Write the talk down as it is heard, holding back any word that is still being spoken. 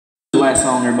last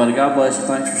song, everybody. God bless you.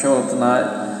 Thanks for showing up tonight.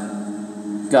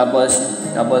 God bless you.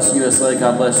 God bless USA.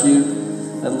 God bless you.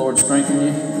 May the Lord strengthen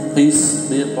you. Peace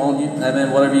be upon you.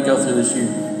 Amen. Whatever you go through this year.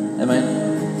 Amen.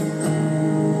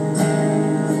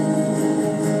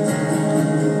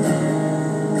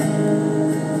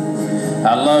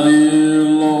 I love you,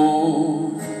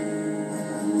 Lord,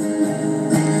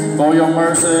 for your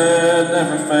mercy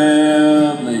never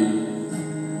failed me.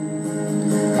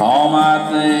 All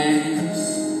my days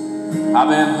I've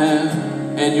been held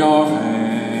in your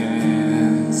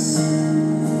hands.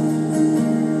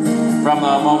 From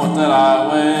the moment that I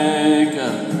wake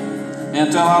up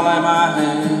until I lay my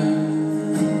head,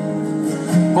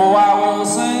 oh, I will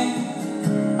sing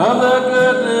of the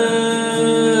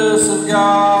goodness of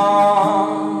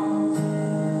God.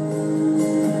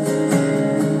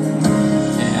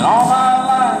 And all my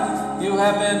life you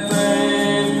have been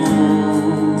faithful.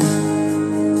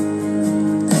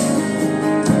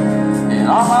 And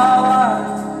all my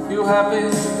life you have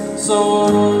been so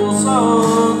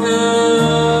good.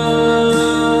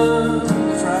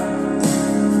 That's right.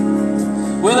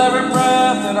 With every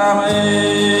breath that I'm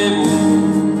able,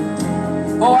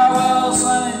 oh, I will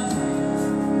sing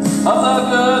of the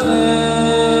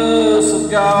goodness of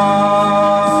God.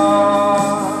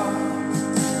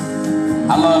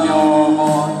 I love your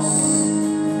voice.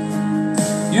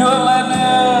 You have led me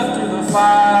through the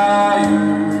fire,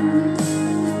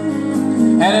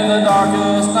 and in the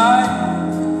darkest night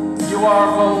you are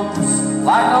close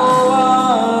like no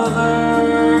other.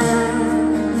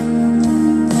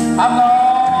 I've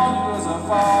known you as a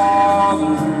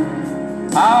father,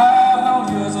 I've known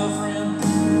you as a friend,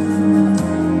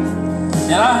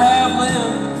 and I have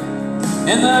lived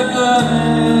in the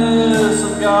goodness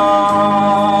of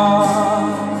God.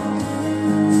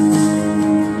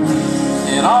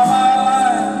 And all my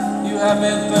life you have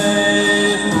been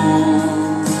faithful.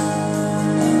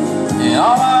 And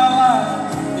all my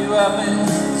life you have been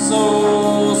so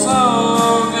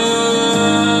good.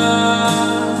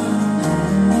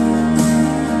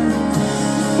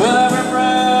 With every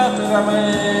breath that I'm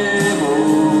able,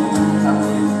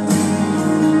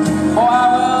 oh, I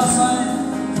will sing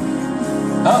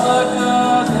of the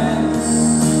goodness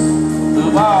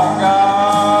of our God.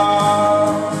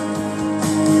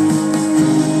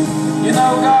 You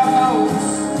know God knows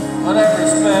what every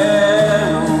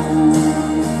sparrow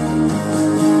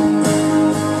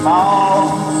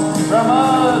falls from a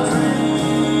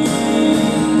tree,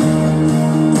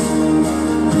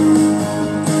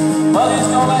 but He's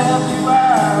gonna help you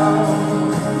out.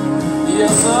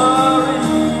 Yes, sir.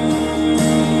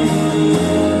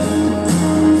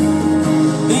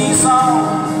 He saw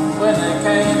when they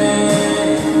came in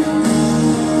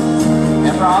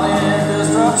and brought in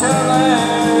destruction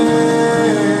there.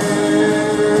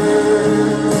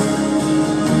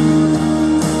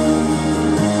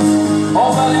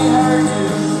 Oh, but He heard you,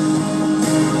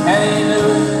 and He knew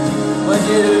it when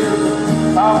you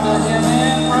talked to Him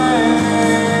in prayer.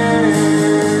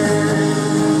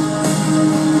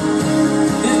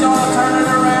 He's gonna turn it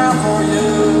around for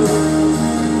you.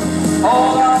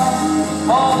 Hold on,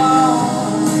 hold on.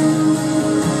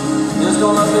 There's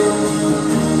gonna be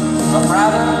a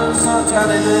brighter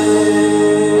sunshiny day.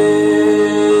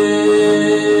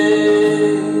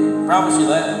 Promise you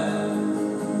that.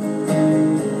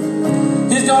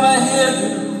 He's gonna heal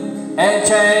you and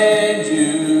change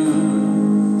you.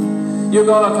 You're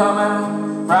gonna come out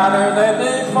brighter than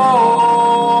before.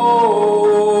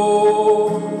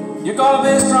 You're gonna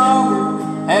be stronger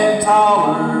and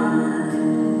taller.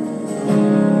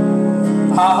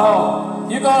 Oh,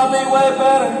 you're gonna be way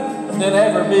better than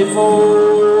ever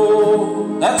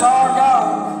before. That's our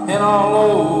God and our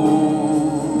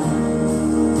Lord.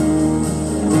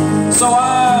 So I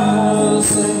will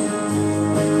sing,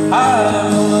 I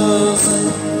will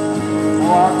sing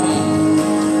for our King.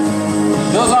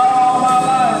 'Cause all my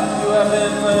life you have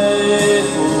been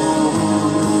faithful,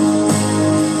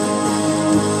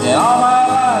 and all my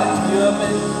life you have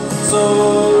been so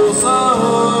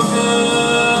good.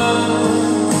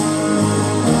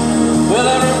 With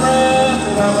every breath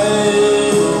that I'm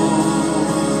able,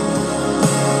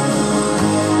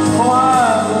 oh, I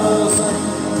will sing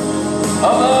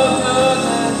of the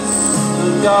goodness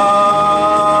of God.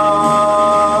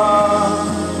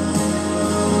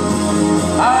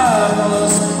 I'm gonna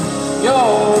sing,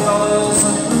 you're gonna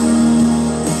sing,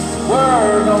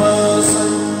 we're gonna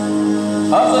sing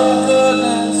of the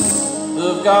goodness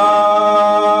of God.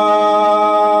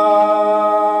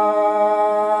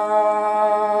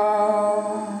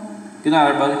 Good night,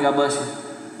 everybody. God bless you.